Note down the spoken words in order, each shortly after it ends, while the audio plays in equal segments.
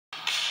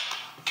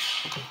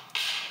Hi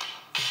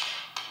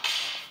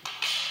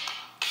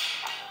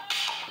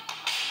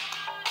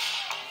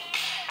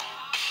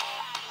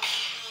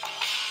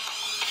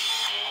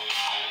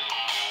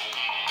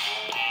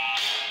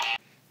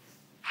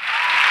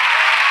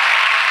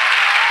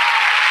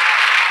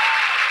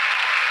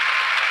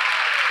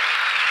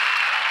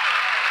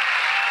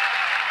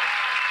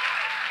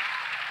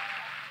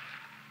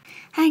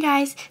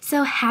guys,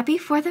 so happy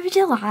 4th of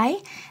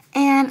July,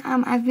 and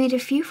I've made a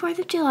few 4th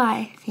of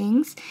July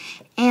things,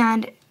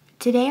 and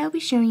today I'll be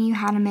showing you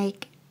how to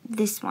make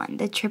this one,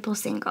 the triple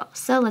single.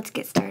 So let's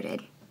get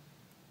started.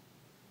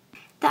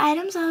 The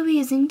items I'll be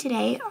using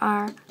today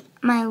are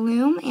my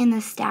loom in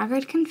the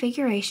staggered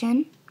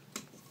configuration,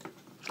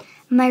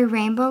 my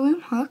rainbow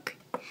loom hook,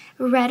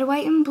 red,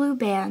 white, and blue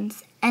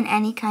bands, and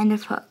any kind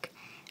of hook.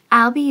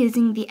 I'll be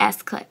using the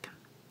S-clip.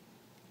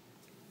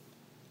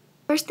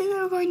 First thing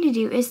that we're going to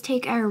do is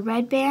take our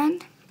red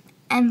band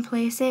and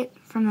place it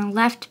from the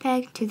left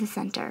peg to the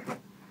center.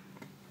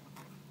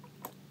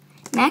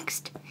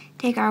 Next,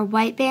 take our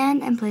white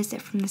band and place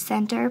it from the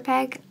center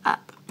peg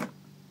up.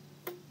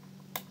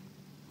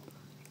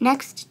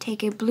 Next,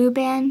 take a blue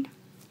band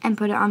and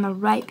put it on the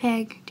right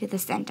peg to the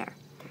center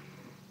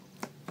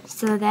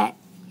so that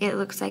it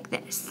looks like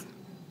this.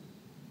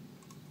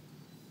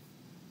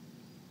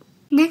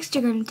 Next,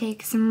 you're going to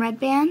take some red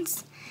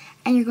bands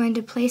and you're going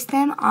to place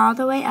them all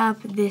the way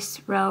up this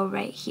row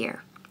right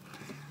here.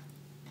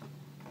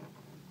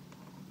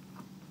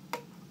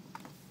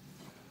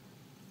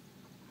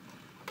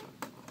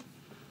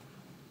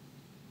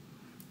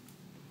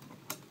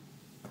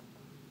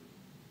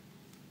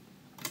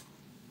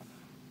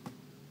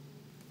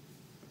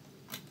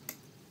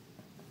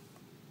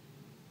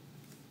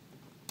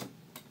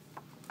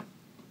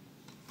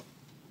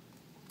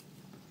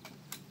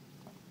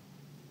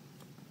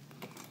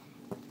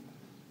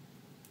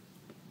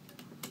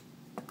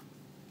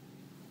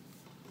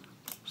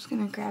 Just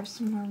going to grab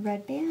some more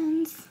red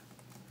bands.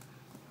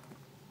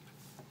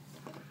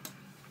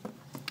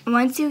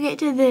 Once you get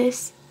to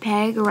this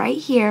peg right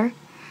here,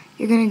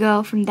 you're going to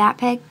go from that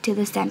peg to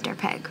the center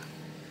peg.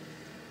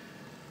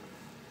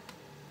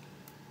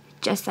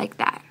 Just like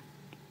that.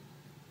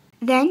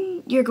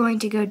 Then you're going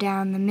to go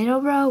down the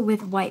middle row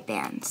with white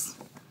bands.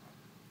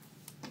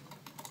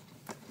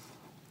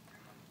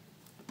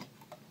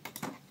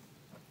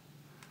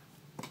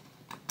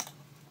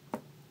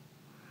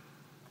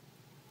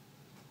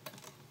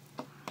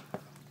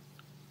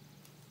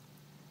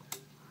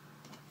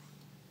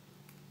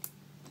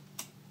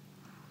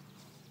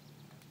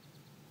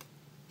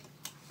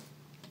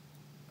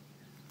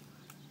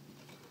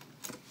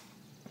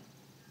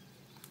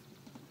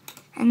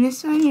 And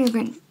this one, you're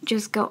going to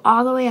just go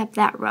all the way up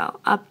that row,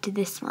 up to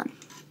this one.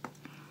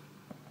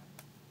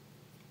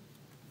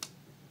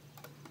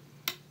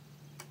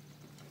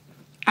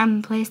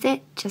 And place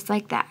it just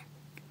like that.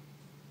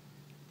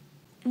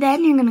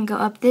 Then you're going to go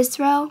up this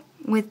row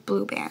with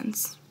blue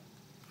bands.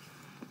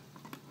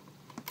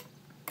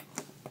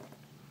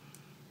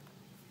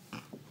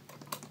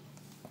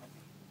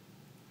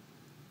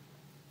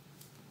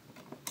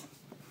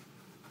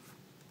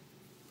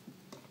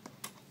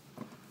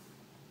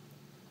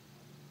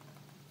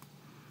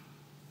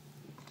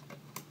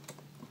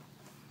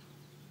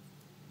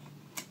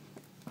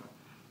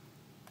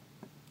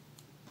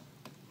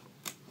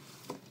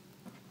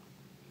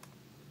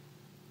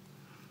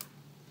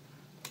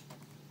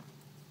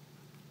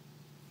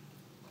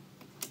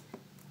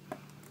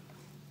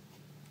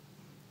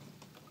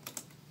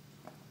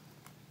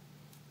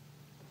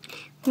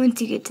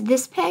 Once you get to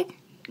this peg,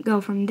 go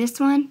from this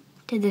one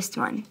to this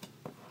one.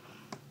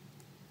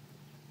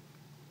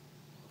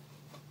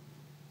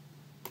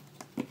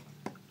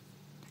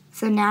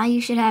 So now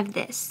you should have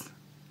this.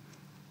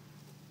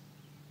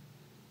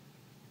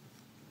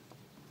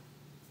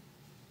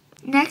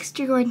 Next,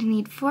 you're going to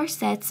need 4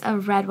 sets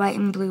of red, white,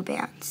 and blue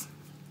bands.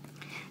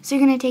 So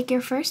you're going to take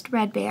your first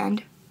red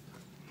band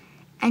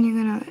and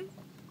you're going to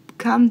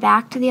come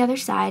back to the other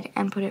side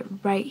and put it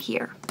right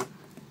here.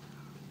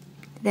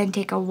 Then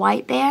take a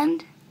white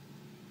band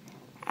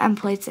and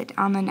place it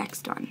on the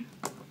next one.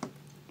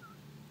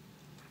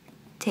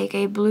 Take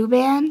a blue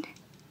band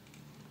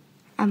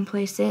and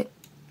place it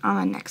on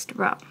the next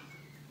row.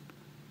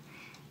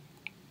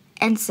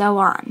 And so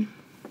on.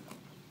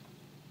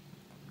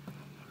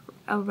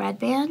 A red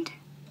band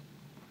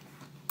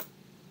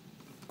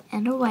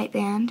and a white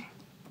band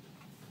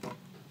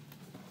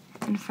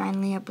and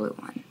finally a blue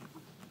one.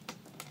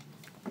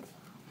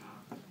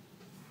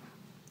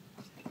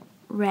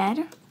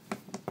 Red,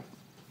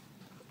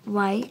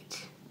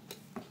 white,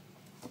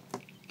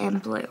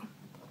 and blue.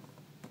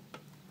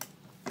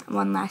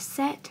 One last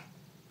set.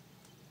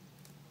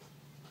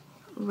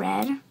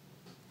 Red,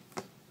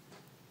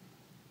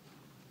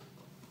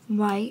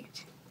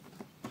 white,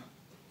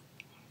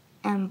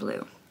 and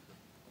blue.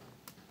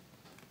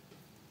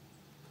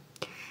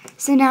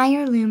 So now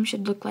your loom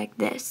should look like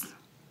this.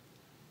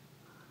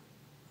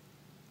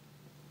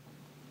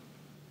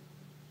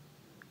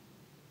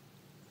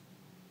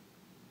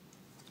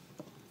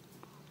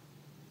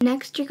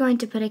 Next, you're going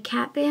to put a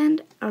cap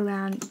band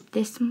around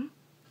this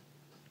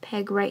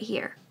peg right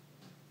here.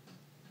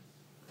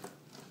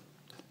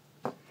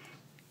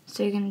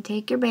 So you're going to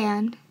take your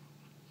band,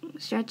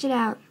 stretch it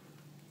out,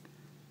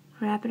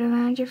 wrap it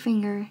around your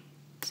finger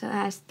so it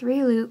has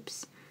 3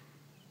 loops.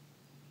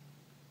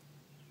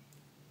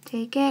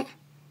 Take it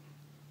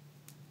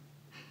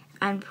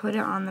and put it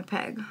on the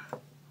peg.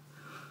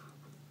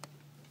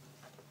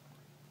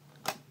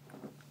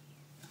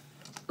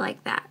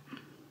 Like that.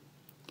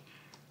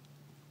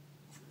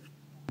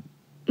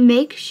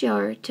 Make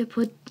sure to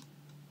put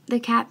the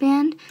cap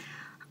band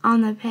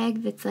on the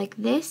peg that's like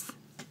this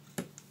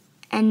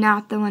and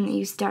not the one that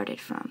you started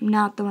from,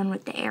 not the one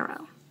with the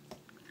arrow.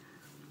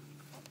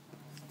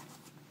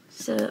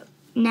 So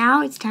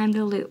now it's time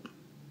to loop.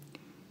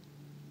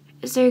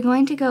 So you're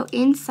going to go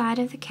inside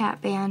of the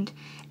cap band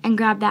and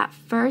grab that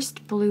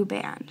first blue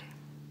band.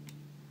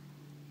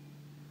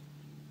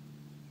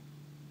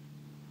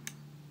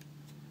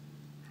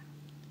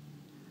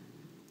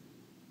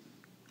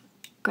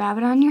 Grab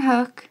it on your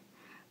hook,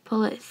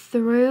 pull it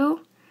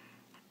through,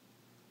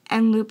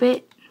 and loop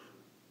it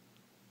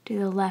to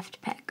the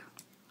left peg.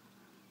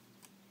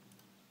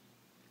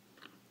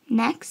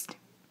 Next,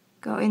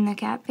 go in the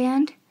cap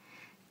band,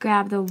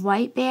 grab the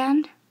white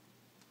band,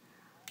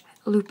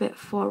 loop it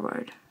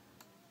forward.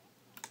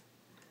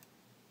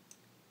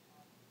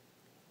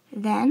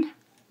 Then,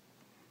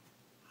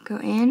 go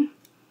in,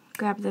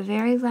 grab the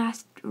very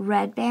last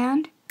red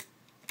band,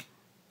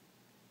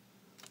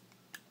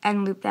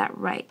 and loop that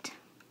right.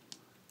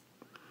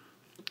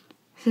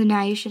 So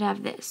now you should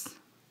have this.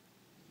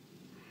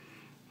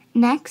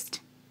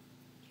 Next,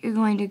 you're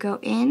going to go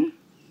in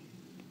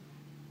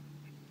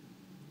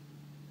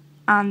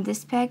on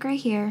this peg right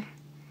here,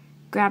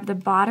 grab the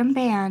bottom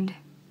band,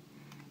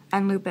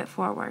 and loop it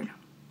forward.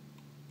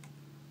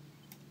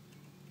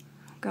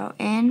 Go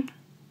in,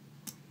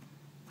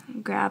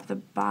 grab the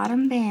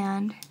bottom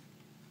band,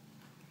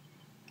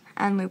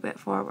 and loop it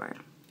forward.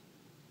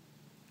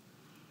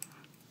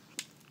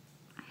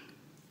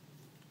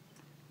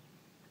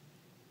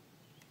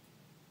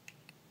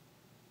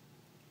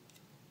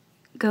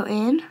 Go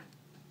in,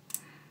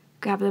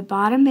 grab the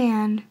bottom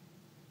band,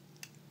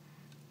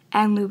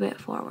 and loop it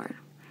forward.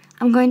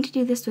 I'm going to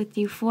do this with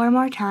you 4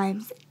 more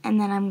times,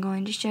 and then I'm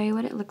going to show you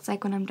what it looks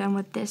like when I'm done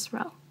with this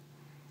row.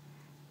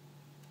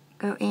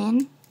 Go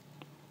in,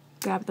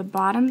 grab the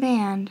bottom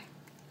band,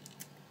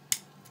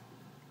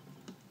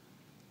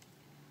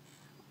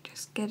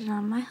 just get it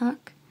on my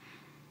hook,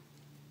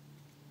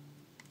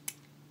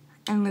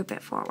 and loop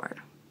it forward.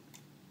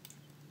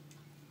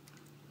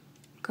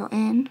 Go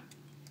in,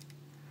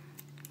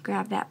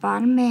 grab that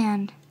bottom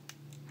band,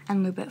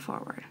 and loop it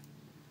forward.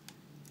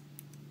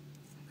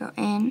 Go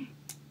in,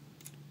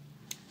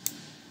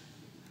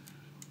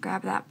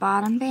 grab that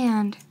bottom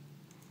band,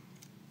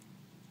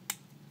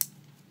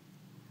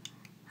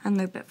 and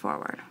loop it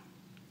forward.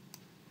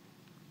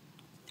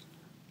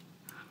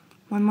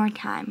 One more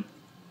time.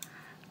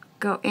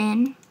 Go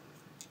in,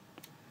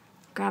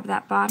 grab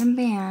that bottom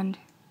band,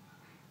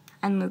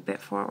 and loop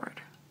it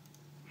forward.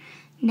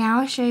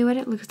 Now I'll show you what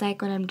it looks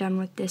like when I'm done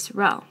with this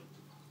row.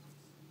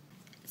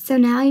 So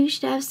now you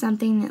should have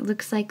something that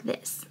looks like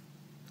this.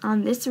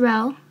 On this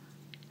row,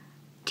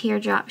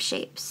 teardrop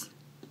shapes.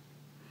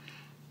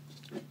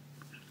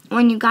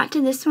 When you got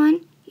to this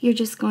one, you're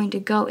just going to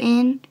go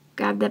in,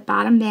 grab the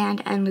bottom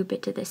band, and loop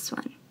it to this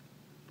one.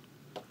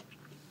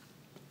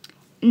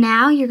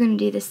 Now you're going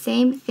to do the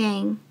same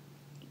thing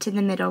to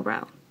the middle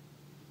row.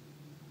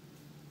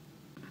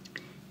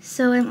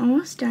 So I'm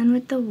almost done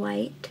with the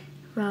white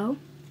row.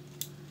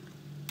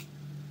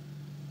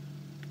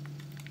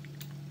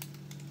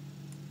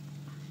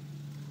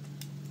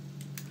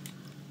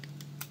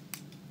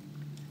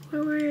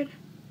 Forward,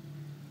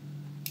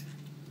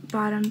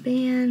 bottom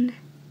band,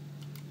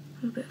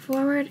 loop it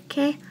forward.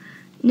 Okay,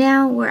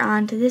 now we're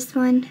on to this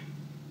one.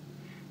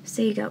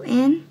 So you go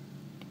in,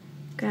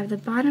 grab the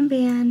bottom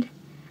band,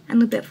 and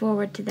loop it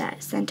forward to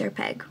that center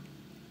peg.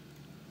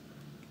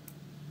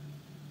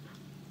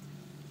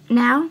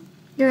 Now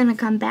you're going to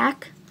come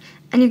back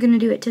and you're going to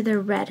do it to the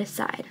red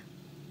side.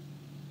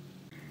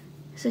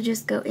 So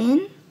just go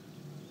in,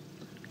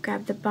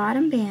 grab the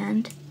bottom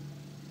band,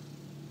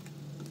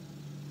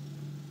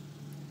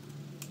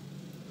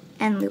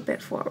 and loop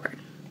it forward.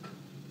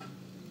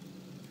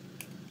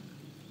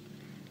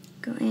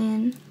 Go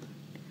in,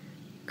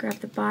 grab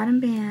the bottom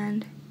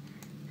band,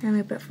 and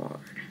loop it forward.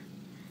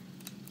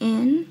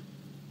 In,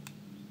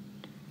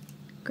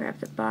 grab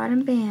the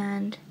bottom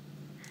band,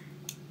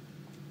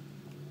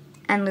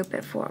 and loop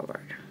it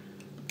forward.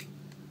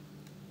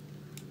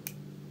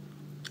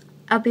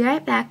 I'll be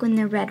right back when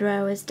the red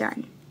row is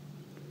done.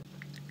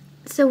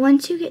 So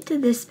once you get to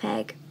this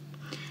peg,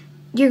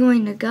 you're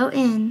going to go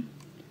in,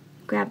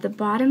 grab the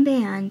bottom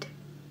band,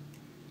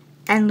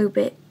 and loop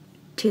it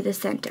to the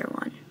center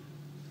one.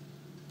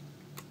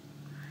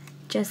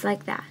 Just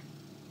like that.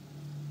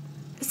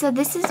 So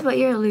this is what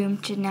your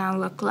loom should now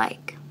look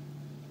like.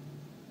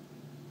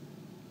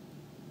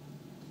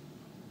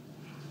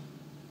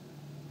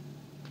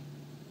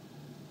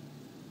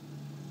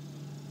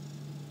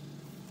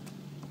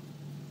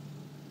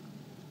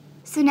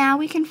 So now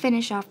we can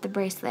finish off the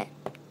bracelet.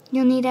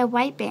 You'll need a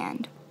white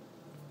band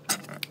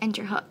and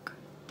your hook.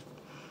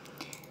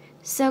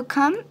 So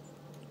come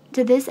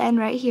to this end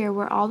right here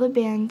where all the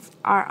bands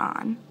are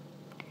on.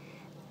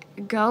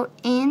 Go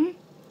in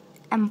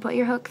and put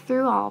your hook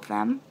through all of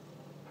them.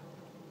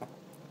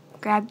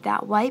 Grab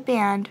that white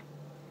band,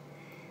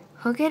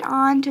 hook it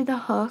onto the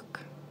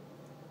hook.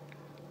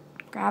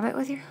 Grab it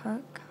with your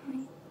hook.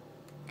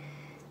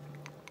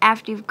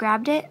 After you've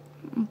grabbed it,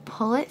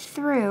 pull it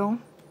through.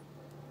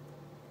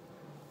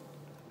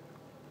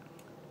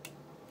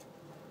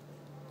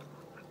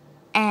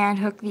 And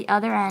hook the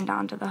other end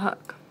onto the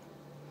hook.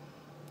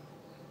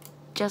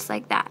 Just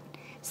like that.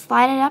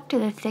 Slide it up to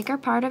the thicker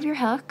part of your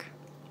hook,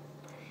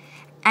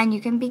 and you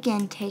can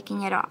begin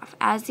taking it off.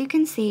 As you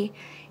can see,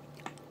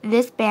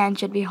 this band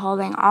should be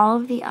holding all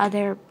of the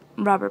other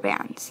rubber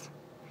bands.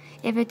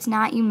 If it's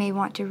not, you may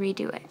want to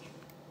redo it.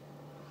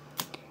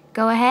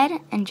 Go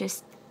ahead and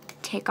just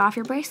take off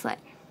your bracelet.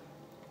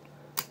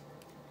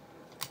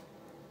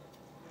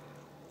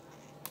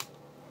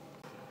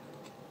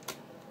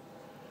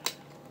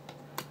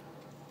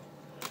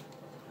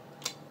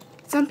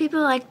 Some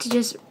people like to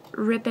just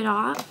rip it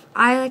off.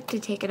 I like to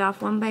take it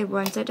off one by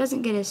one so it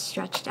doesn't get as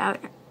stretched out.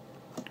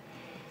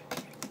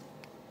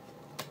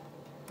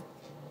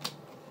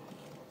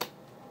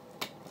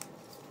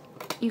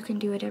 You can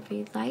do whatever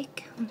you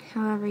like,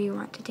 however you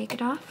want to take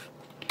it off.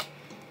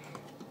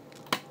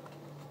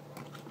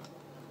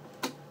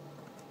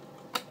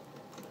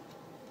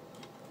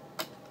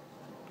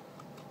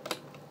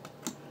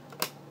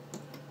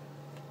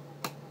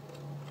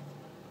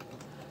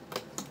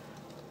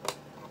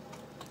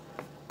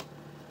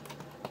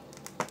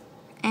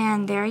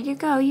 And there you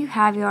go, you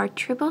have your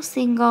triple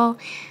single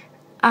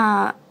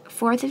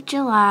 4th of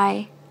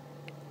July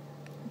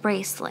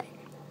bracelet.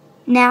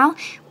 Now,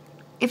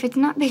 if it's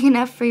not big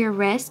enough for your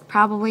wrist,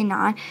 probably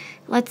not,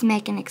 let's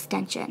make an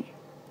extension.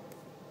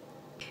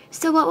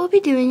 So what we'll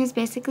be doing is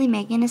basically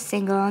making a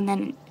single and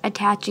then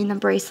attaching the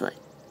bracelet.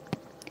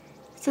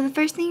 So the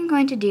first thing you're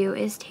going to do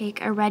is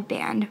take a red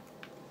band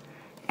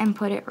and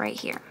put it right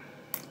here.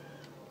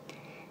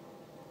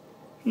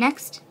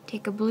 Next,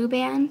 take a blue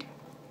band,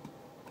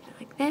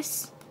 like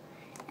this,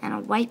 and a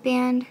white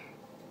band,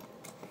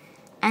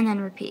 and then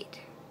repeat.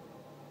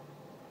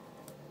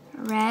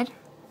 Red,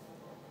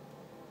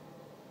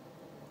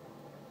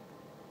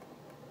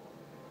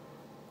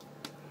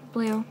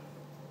 blue,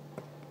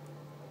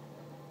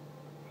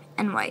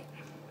 and white.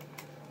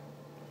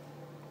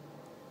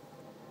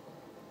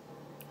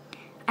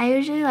 I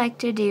usually like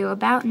to do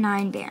about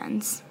 9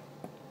 bands.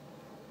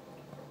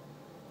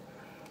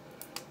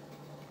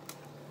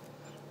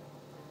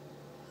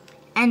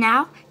 And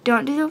now,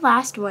 don't do the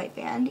last white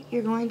band.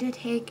 You're going to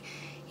take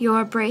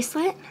your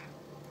bracelet,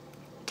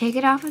 take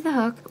it off of the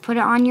hook, put it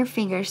on your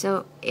finger.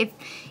 So if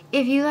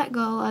you let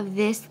go of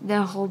this,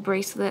 the whole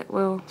bracelet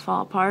will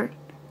fall apart,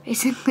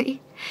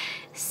 basically.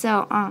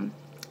 So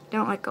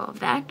don't let go of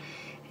that.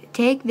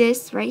 Take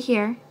this right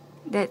here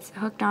that's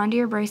hooked onto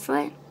your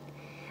bracelet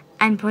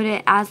and put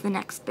it as the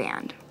next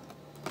band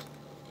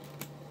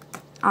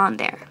on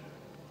there.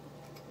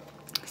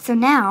 So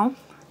now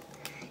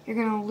you're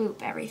going to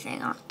loop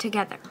everything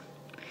together.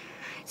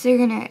 So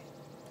you're going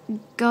to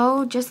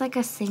go just like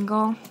a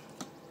single,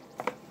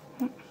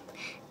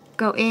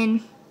 go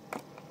in,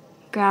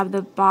 grab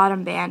the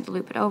bottom band,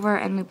 loop it over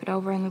and loop it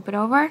over and loop it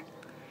over,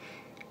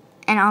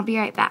 and I'll be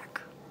right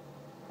back.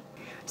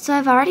 So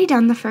I've already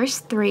done the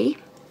first 3.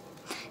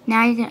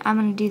 Now I'm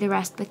going to do the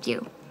rest with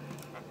you.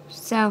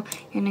 So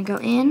you're going to go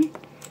in,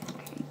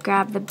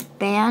 grab the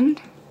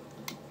band,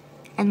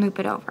 and loop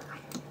it over.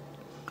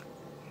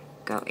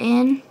 Go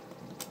in,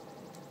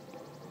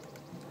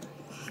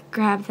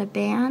 grab the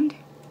band.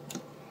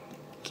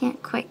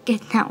 Can't quite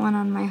get that one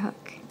on my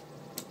hook.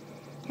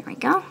 There we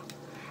go.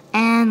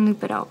 And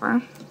loop it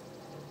over.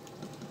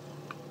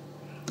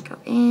 Go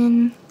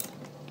in,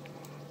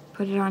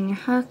 put it on your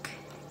hook,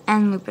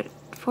 and loop it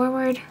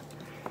forward.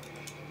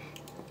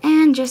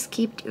 And just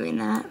keep doing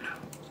that.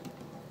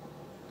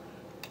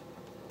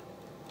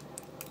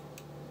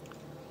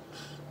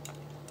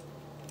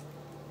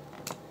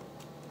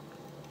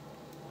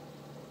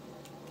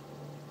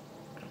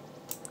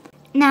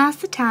 Now's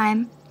the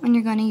time when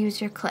you're going to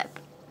use your clip.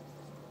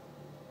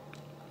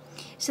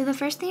 So the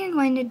first thing you're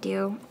going to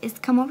do is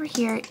come over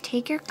here,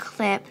 take your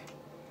clip,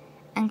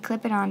 and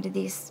clip it onto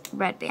this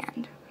red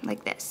band,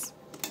 like this.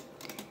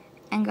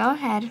 And go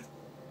ahead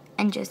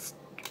and just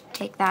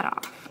take that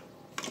off.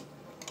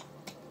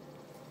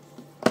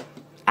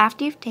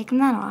 After you've taken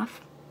that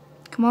off,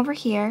 come over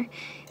here,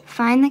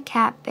 find the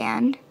cap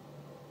band,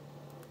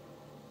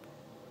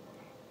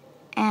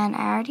 and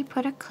I already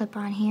put a clip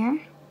on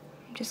here.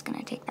 I'm just going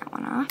to take that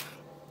one off.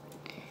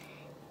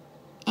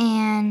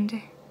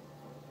 And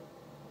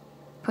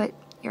put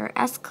your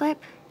S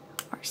clip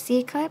or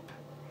C clip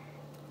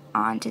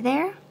onto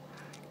there.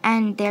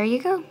 And there you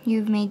go.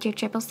 You've made your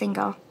triple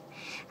single.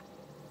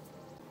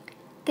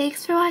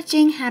 Thanks for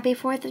watching. Happy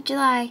 4th of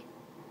July.